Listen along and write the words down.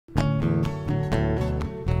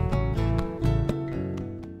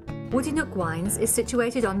Woody Nook Wines is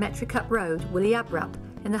situated on Metricup Road, Woollyabrup,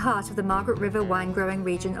 in the heart of the Margaret River wine-growing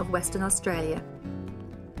region of Western Australia.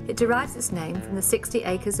 It derives its name from the 60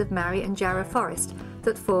 acres of Marri and Jarrah forest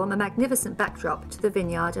that form a magnificent backdrop to the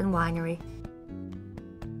vineyard and winery.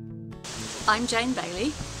 I'm Jane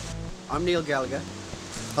Bailey. I'm Neil Gallagher.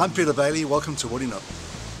 I'm Peter Bailey. Welcome to Woody Nook.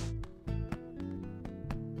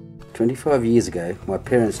 25 years ago, my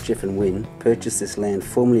parents Jeff and Wynne purchased this land,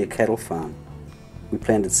 formerly a cattle farm. We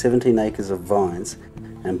planted 17 acres of vines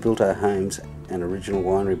and built our homes and original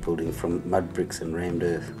winery building from mud bricks and rammed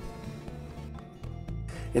earth.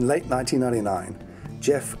 In late 1999,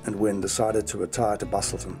 Jeff and Wynne decided to retire to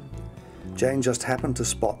Busselton. Jane just happened to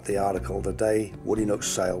spot the article the day Woody Nook's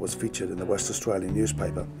sale was featured in the West Australian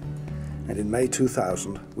newspaper, and in May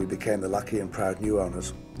 2000 we became the lucky and proud new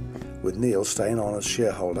owners, with Neil staying on as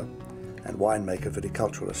shareholder and winemaker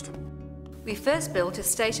viticulturalist. We first built a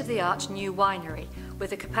state-of-the-art new winery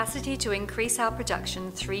with a capacity to increase our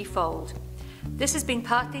production threefold. This has been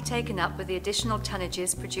partly taken up with the additional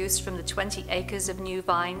tonnages produced from the 20 acres of new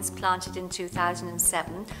vines planted in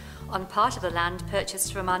 2007 on part of the land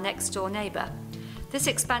purchased from our next-door neighbour. This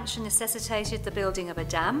expansion necessitated the building of a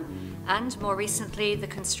dam and, more recently, the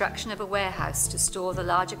construction of a warehouse to store the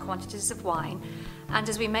larger quantities of wine, and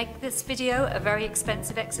as we make this video, a very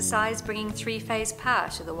expensive exercise bringing three-phase power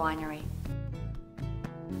to the winery.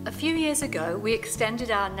 A few years ago, we extended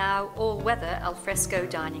our now all-weather alfresco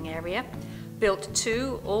dining area, built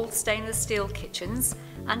 2 all-stainless steel kitchens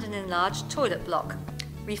and an enlarged toilet block,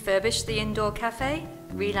 refurbished the indoor cafe,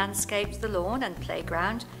 re-landscaped the lawn and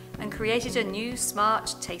playground, and created a new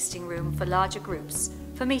smart tasting room for larger groups,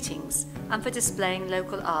 for meetings, and for displaying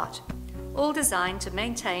local art, all designed to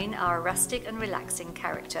maintain our rustic and relaxing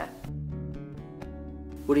character.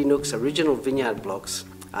 Woody Nook's original vineyard blocks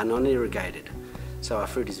are non-irrigated, so our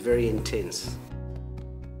fruit is very intense.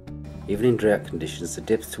 Even in drought conditions, the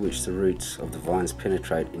depth to which the roots of the vines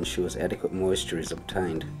penetrate ensures adequate moisture is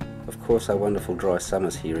obtained. Of course, our wonderful dry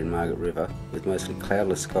summers here in Margaret River, with mostly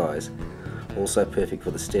cloudless skies, also perfect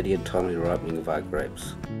for the steady and timely ripening of our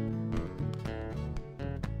grapes.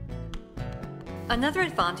 Another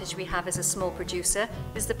advantage we have as a small producer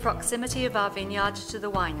is the proximity of our vineyard to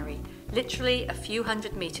the winery. Literally a few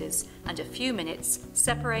hundred metres and a few minutes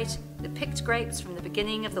separate the picked grapes from the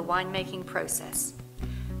beginning of the winemaking process.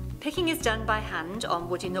 Picking is done by hand on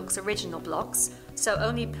Woody Nook's original blocks, so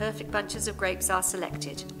only perfect bunches of grapes are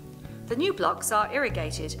selected. The new blocks are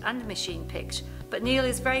irrigated and machine picked, but Neil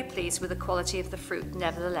is very pleased with the quality of the fruit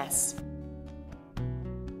nevertheless.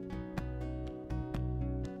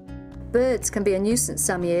 Birds can be a nuisance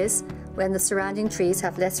some years when the surrounding trees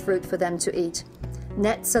have less fruit for them to eat.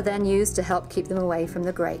 Nets are then used to help keep them away from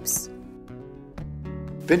the grapes.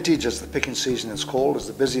 Vintage, as the picking season is called, is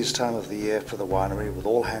the busiest time of the year for the winery, with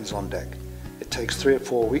all hands on deck. It takes 3 or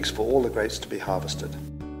 4 weeks for all the grapes to be harvested.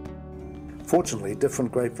 Fortunately,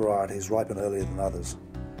 different grape varieties ripen earlier than others.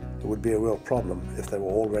 It would be a real problem if they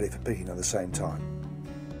were all ready for picking at the same time.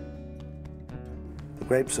 The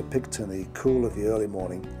grapes are picked in the cool of the early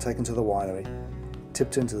morning, taken to the winery,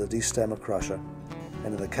 tipped into the destemmer crusher,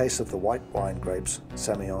 and in the case of the white wine grapes,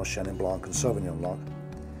 Semillon, Chenin Blanc and Sauvignon Blanc,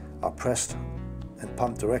 are pressed and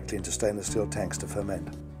pumped directly into stainless steel tanks to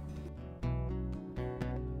ferment.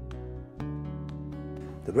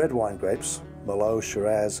 The red wine grapes, Merlot,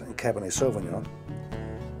 Shiraz and Cabernet Sauvignon,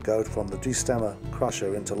 go from the destemmer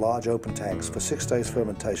crusher into large open tanks for 6 days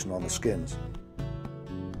fermentation on the skins.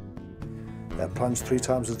 They're plunged 3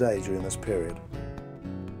 times a day during this period.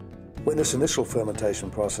 When this initial fermentation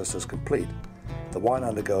process is complete, the wine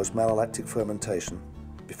undergoes malolactic fermentation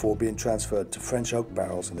before being transferred to French oak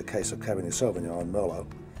barrels in the case of Cabernet Sauvignon and Merlot,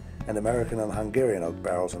 and American and Hungarian oak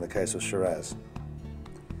barrels in the case of Shiraz.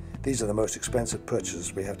 These are the most expensive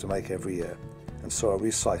purchases we have to make every year, and so are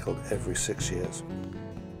recycled every 6 years.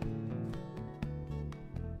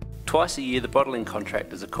 Twice a year the bottling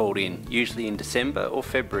contractors are called in, usually in December or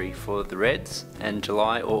February for the reds and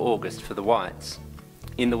July or August for the whites.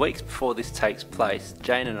 In the weeks before this takes place,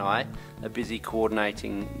 Jane and I are busy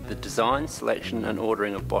coordinating the design, selection and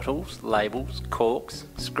ordering of bottles, labels, corks,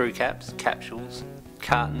 screw caps, capsules,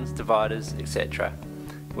 cartons, dividers, etc.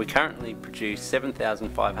 We currently produce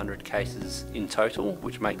 7,500 cases in total,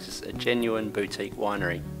 which makes us a genuine boutique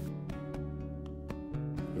winery.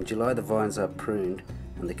 In July the vines are pruned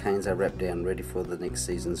and the canes are wrapped down ready for the next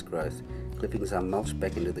season's growth. Clippings are mulched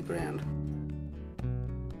back into the ground.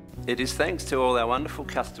 It is thanks to all our wonderful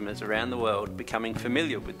customers around the world becoming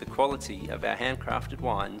familiar with the quality of our handcrafted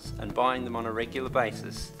wines and buying them on a regular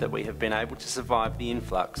basis that we have been able to survive the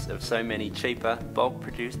influx of so many cheaper, bulk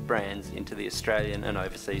produced brands into the Australian and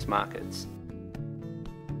overseas markets.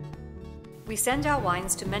 We send our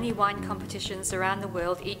wines to many wine competitions around the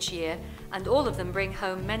world each year, and all of them bring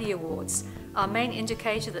home many awards, our main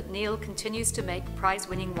indicator that Neil continues to make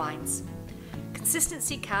prize-winning wines.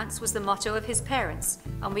 Consistency counts was the motto of his parents,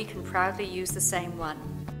 and we can proudly use the same one.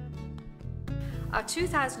 Our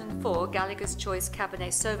 2004 Gallagher's Choice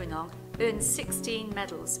Cabernet Sauvignon earned 16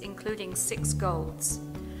 medals, including 6 golds.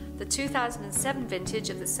 The 2007 vintage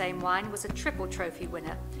of the same wine was a triple trophy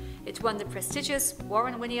winner. It won the prestigious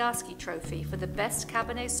Warren Winiarski Trophy for the best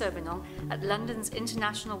Cabernet Sauvignon at London's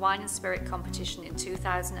International Wine and Spirit Competition in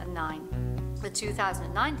 2009. The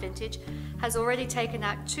 2009 vintage has already taken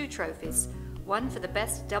out 2 trophies, one for the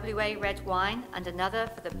best WA red wine and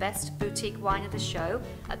another for the best boutique wine of the show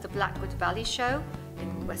at the Blackwood Valley Show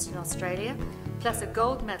in Western Australia, plus a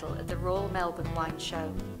gold medal at the Royal Melbourne Wine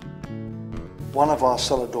Show. One of our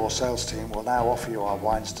cellar door sales team will now offer you our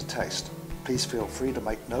wines to taste. Please feel free to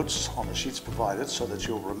make notes on the sheets provided so that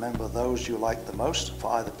you'll remember those you like the most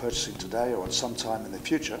for either purchasing today or at some time in the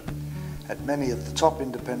future at many of the top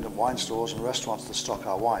independent wine stores and restaurants that stock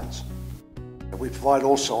our wines. We provide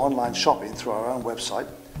also online shopping through our own website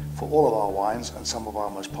for all of our wines and some of our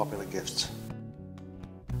most popular gifts.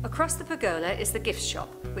 Across the pergola is the gift shop,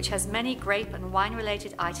 which has many grape and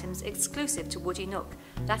wine-related items exclusive to Woody Nook.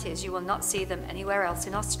 That is, you will not see them anywhere else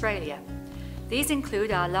in Australia. These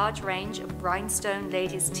include our large range of rhinestone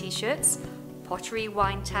ladies' t-shirts, pottery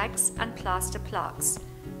wine tags and plaster plaques.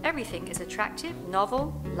 Everything is attractive,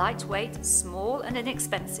 novel, lightweight, small and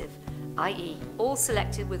inexpensive, i.e. all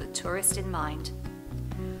selected with a tourist in mind.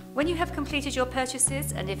 When you have completed your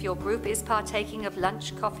purchases, and if your group is partaking of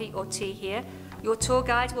lunch, coffee or tea here, your tour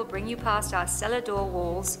guide will bring you past our cellar door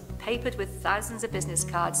walls, papered with thousands of business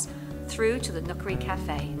cards, through to the Nookery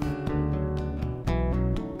Cafe.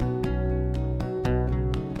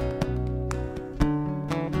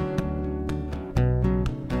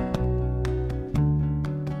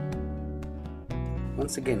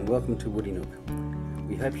 Once again, welcome to Woody Nook.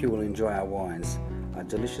 We hope you will enjoy our wines, our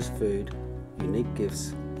delicious food, unique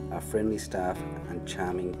gifts, our friendly staff and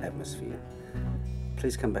charming atmosphere.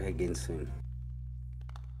 Please come back again soon.